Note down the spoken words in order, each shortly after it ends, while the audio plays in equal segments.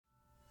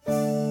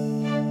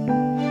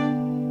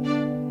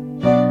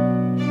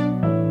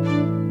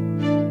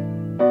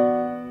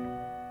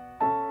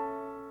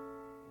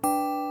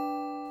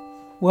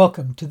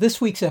Welcome to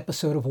this week's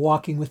episode of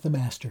Walking with the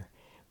Master.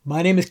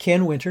 My name is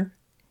Ken Winter,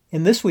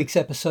 and this week's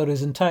episode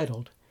is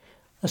entitled,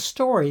 A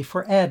Story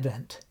for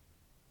Advent,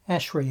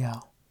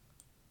 Ashriel.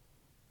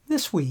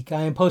 This week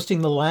I am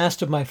posting the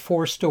last of my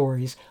 4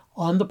 stories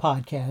on the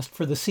podcast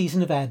for the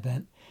season of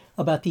Advent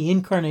about the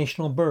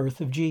incarnational birth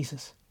of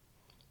Jesus.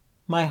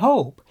 My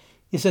hope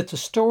is that the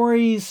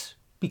stories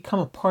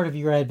become a part of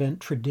your Advent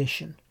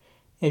tradition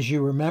as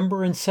you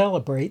remember and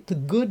celebrate the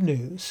good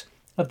news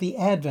of the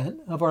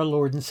advent of our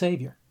Lord and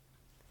Savior.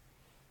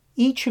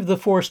 Each of the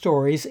 4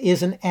 stories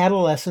is an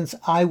adolescent's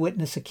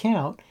eyewitness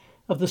account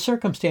of the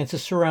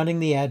circumstances surrounding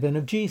the advent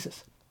of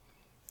Jesus.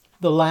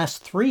 The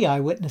last 3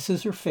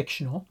 eyewitnesses are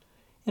fictional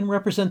and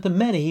represent the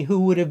many who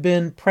would have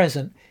been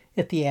present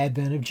at the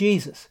advent of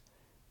Jesus,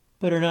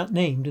 but are not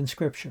named in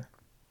Scripture.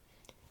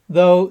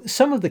 Though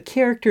some of the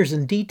characters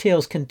and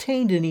details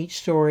contained in each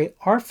story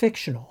are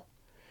fictional,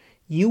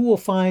 you will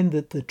find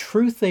that the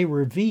truth they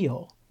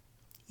reveal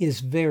is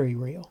very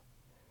real.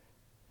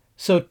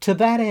 So to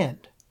that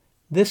end,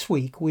 this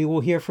week we will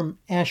hear from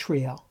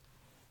Ashriel,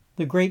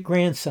 the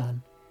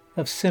great-grandson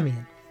of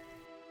Simeon.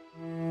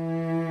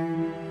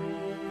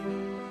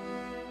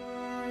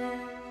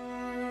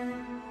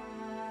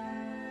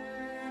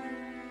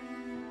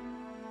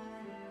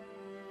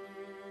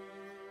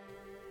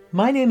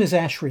 My name is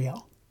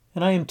Ashriel,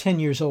 and I am 10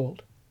 years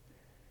old.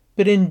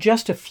 But in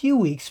just a few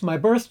weeks my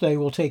birthday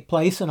will take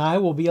place and I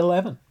will be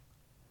 11.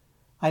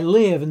 I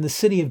live in the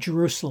city of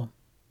Jerusalem.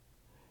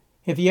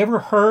 Have you ever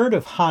heard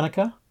of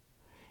Hanukkah?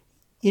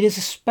 It is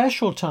a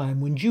special time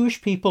when Jewish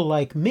people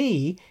like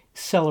me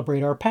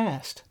celebrate our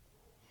past.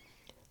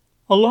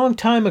 A long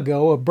time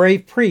ago, a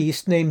brave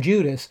priest named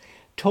Judas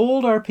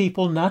told our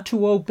people not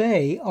to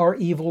obey our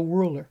evil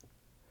ruler.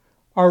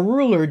 Our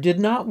ruler did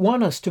not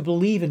want us to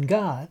believe in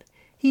God.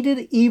 He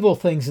did evil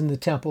things in the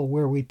temple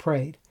where we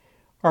prayed.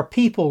 Our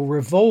people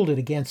revolted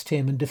against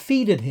him and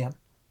defeated him.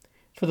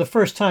 For the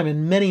first time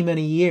in many,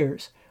 many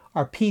years,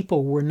 our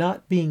people were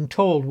not being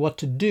told what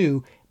to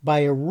do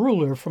by a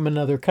ruler from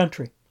another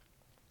country.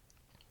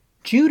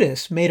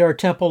 Judas made our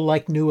temple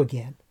like new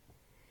again.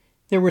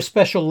 There were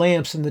special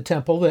lamps in the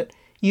temple that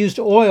used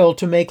oil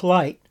to make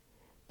light,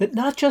 but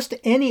not just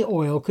any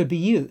oil could be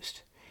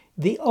used.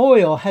 The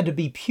oil had to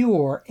be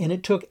pure, and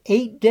it took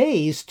 8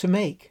 days to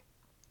make.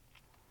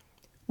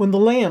 When the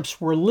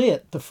lamps were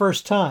lit the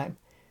first time,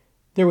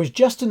 there was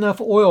just enough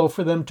oil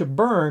for them to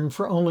burn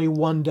for only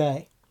 1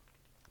 day.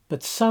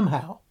 But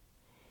somehow,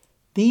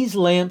 these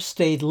lamps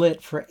stayed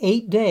lit for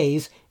 8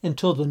 days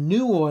until the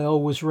new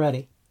oil was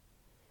ready.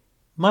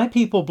 My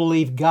people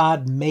believe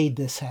God made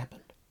this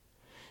happen.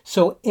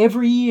 So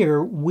every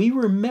year we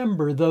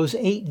remember those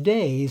 8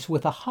 days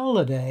with a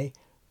holiday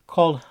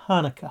called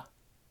Hanukkah.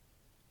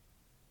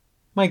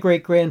 My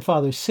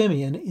great-grandfather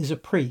Simeon is a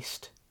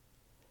priest.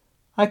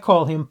 I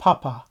call him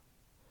Papa.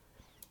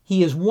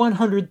 He is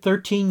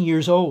 113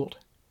 years old.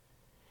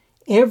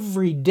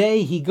 Every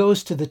day he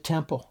goes to the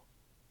temple.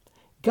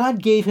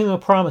 God gave him a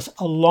promise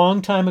a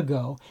long time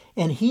ago,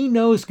 and he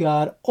knows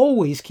God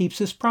always keeps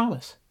his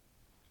promise.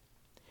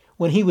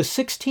 When he was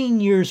 16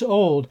 years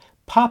old,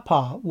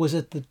 Papa was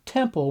at the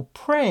temple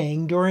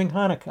praying during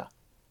Hanukkah.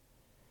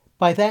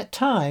 By that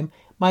time,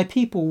 my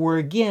people were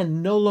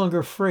again no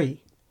longer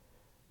free.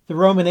 The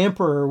Roman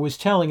emperor was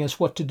telling us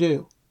what to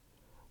do.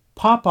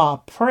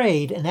 Papa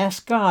prayed and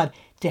asked God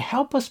to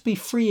help us be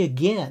free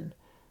again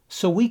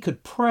so we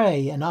could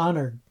pray and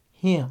honor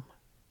him.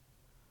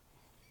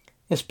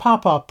 As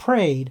Papa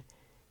prayed,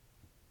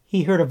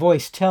 he heard a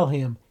voice tell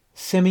him,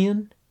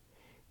 "Simeon,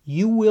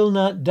 you will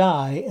not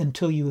die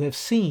until you have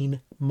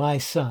seen my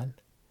son.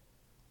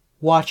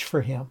 Watch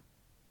for him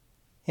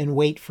and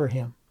wait for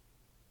him."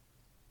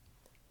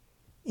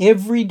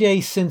 Every day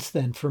since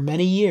then, for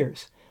many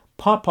years,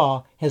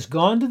 Papa has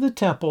gone to the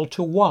temple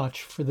to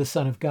watch for the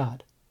Son of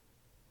God.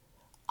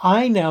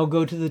 I now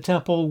go to the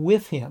temple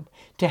with him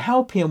to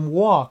help him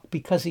walk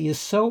because he is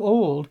so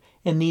old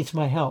and needs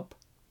my help.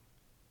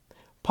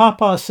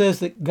 Papa says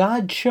that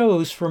God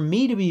chose for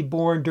me to be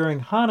born during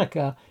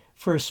Hanukkah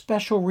for a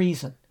special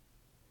reason.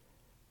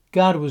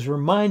 God was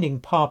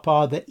reminding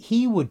Papa that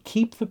he would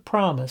keep the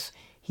promise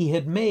he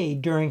had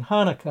made during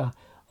Hanukkah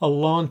a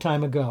long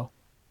time ago.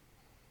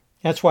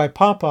 That's why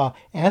Papa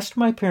asked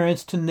my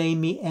parents to name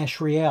me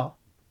Ashriel.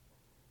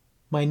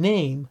 My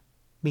name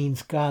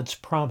means God's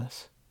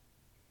promise.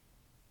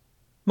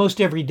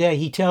 Most every day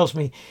he tells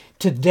me,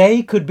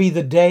 today could be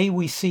the day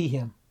we see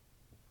him.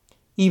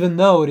 Even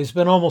though it has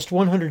been almost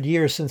 100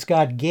 years since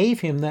God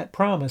gave him that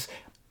promise,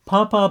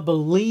 Papa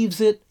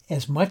believes it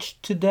as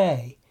much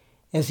today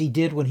as he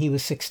did when he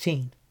was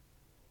 16.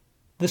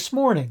 This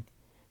morning,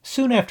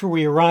 soon after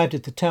we arrived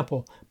at the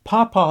temple,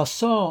 Papa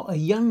saw a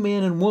young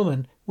man and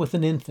woman with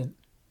an infant.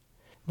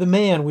 The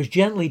man was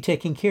gently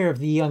taking care of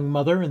the young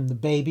mother and the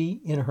baby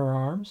in her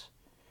arms.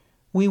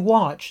 We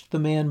watched the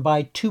man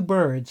buy 2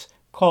 birds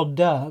called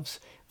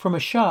doves from a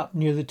shop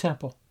near the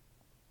temple.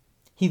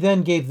 He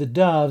then gave the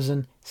doves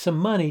and some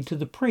money to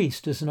the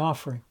priest as an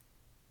offering.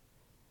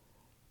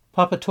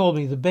 Papa told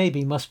me the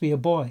baby must be a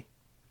boy.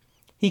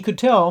 He could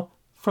tell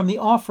from the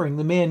offering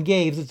the man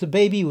gave that the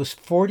baby was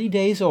 40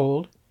 days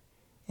old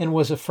and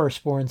was a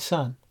firstborn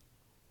son.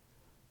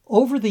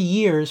 Over the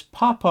years,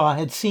 Papa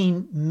had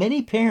seen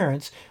many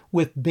parents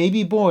with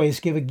baby boys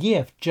give a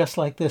gift just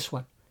like this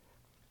one,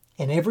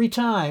 and every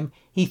time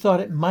he thought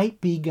it might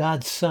be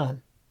God's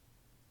son.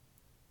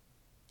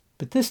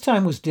 But this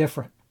time was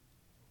different.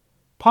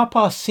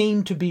 Papa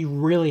seemed to be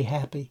really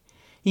happy.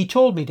 He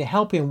told me to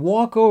help him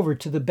walk over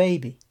to the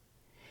baby.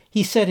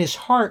 He said his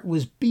heart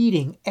was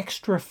beating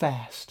extra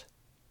fast.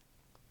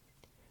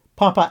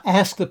 Papa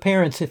asked the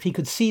parents if he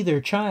could see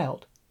their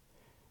child.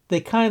 They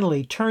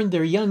kindly turned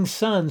their young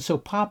son so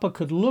Papa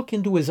could look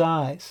into his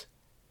eyes.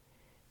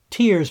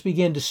 Tears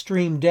began to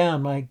stream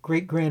down my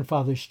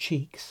great-grandfather's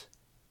cheeks.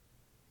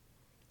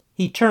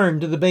 He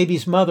turned to the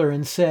baby's mother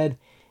and said,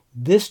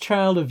 "This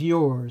child of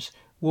yours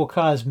will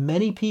cause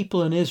many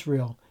people in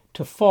Israel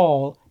to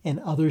fall and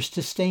others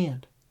to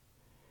stand.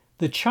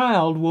 The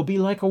child will be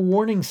like a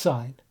warning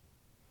sign.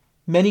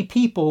 Many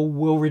people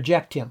will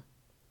reject him,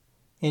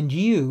 and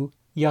you,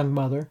 young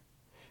mother,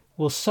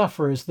 will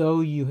suffer as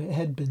though you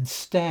had been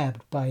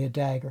stabbed by a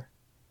dagger.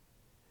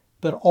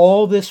 But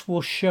all this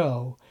will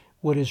show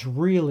what is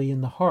really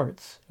in the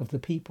hearts of the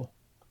people."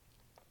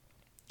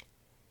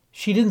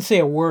 She didn't say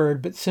a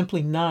word, but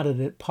simply nodded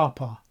at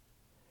Papa.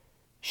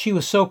 She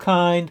was so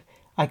kind,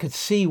 I could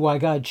see why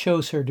God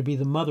chose her to be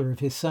the mother of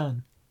his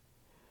son.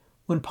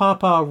 When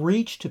Papa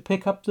reached to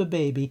pick up the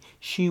baby,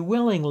 she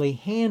willingly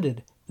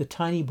handed the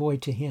tiny boy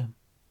to him.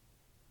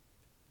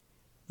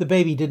 The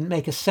baby didn't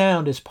make a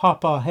sound as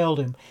Papa held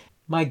him.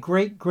 My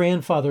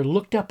great-grandfather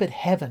looked up at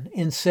heaven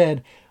and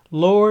said,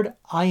 "Lord,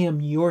 I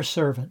am your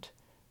servant,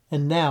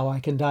 and now I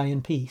can die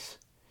in peace,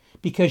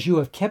 because you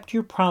have kept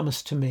your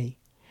promise to me.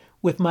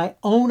 With my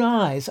own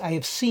eyes I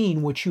have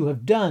seen what you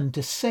have done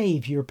to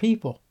save your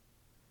people."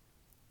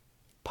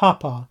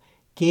 Papa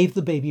gave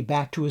the baby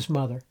back to his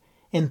mother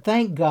and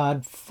thanked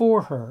God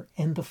for her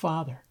and the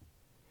father.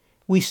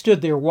 We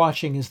stood there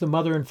watching as the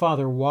mother and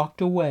father walked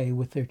away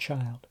with their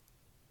child.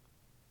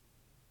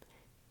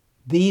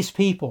 "These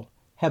people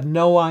have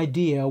no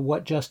idea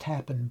what just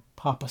happened,"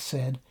 Papa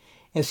said,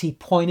 as he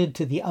pointed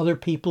to the other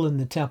people in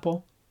the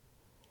temple.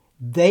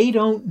 "They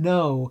don't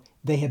know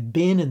they have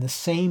been in the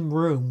same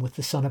room with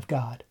the Son of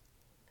God.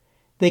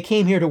 They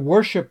came here to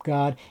worship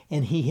God,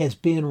 and he has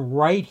been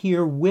right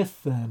here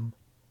with them,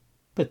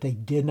 but they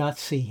did not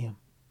see him.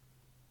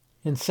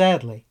 And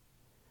sadly,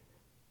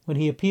 when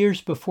he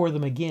appears before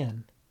them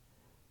again,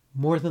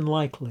 more than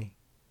likely,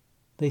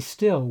 they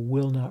still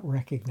will not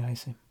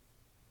recognize him."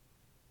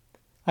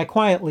 I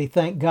quietly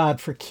thanked God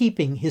for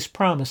keeping his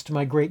promise to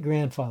my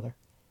great-grandfather.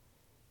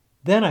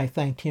 Then I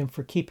thanked him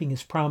for keeping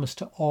his promise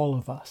to all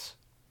of us.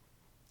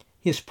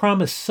 His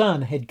promised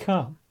son had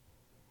come,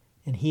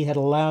 and he had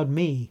allowed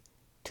me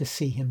to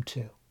see him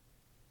too.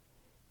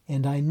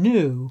 And I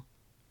knew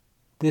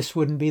this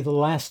wouldn't be the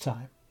last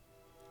time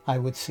I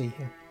would see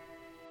him.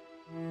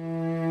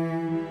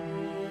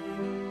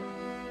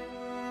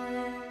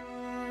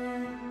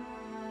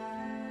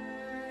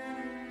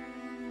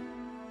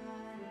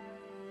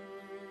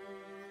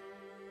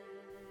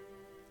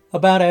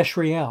 About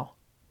Ashriel.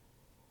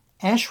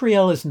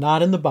 Ashriel is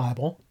not in the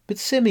Bible, but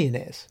Simeon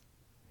is.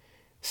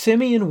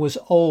 Simeon was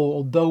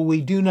old, though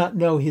we do not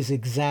know his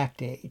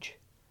exact age.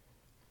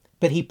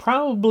 But he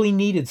probably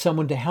needed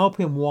someone to help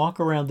him walk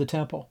around the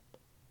temple.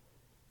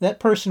 That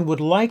person would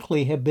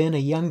likely have been a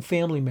young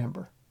family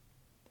member.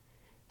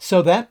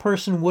 So that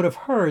person would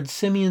have heard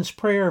Simeon's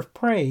prayer of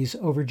praise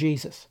over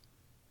Jesus.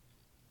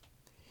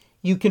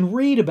 You can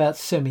read about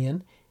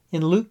Simeon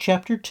in Luke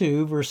chapter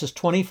 2, verses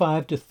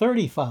 25 to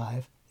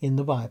 35 in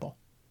the Bible.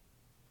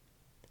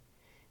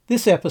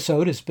 This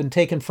episode has been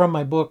taken from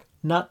my book,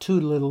 Not Too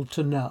Little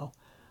to Know,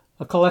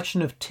 a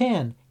collection of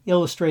 10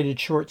 illustrated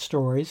short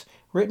stories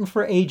written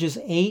for ages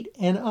 8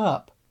 and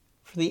up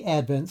for the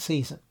Advent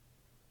season.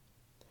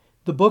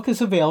 The book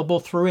is available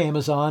through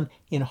Amazon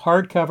in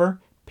hardcover,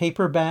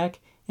 paperback,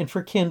 and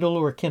for Kindle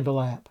or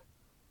Kindle app.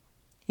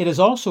 It is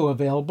also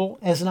available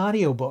as an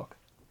audiobook.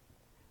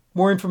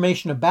 More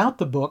information about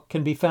the book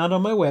can be found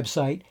on my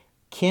website,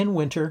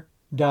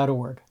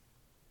 kenwinter.org.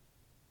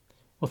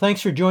 Well,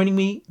 thanks for joining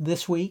me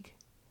this week.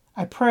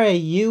 I pray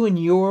you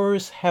and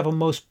yours have a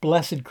most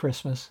blessed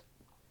Christmas,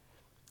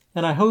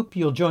 and I hope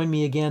you'll join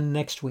me again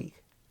next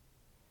week,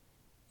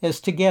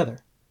 as together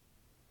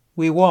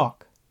we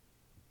walk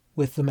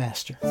with the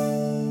Master.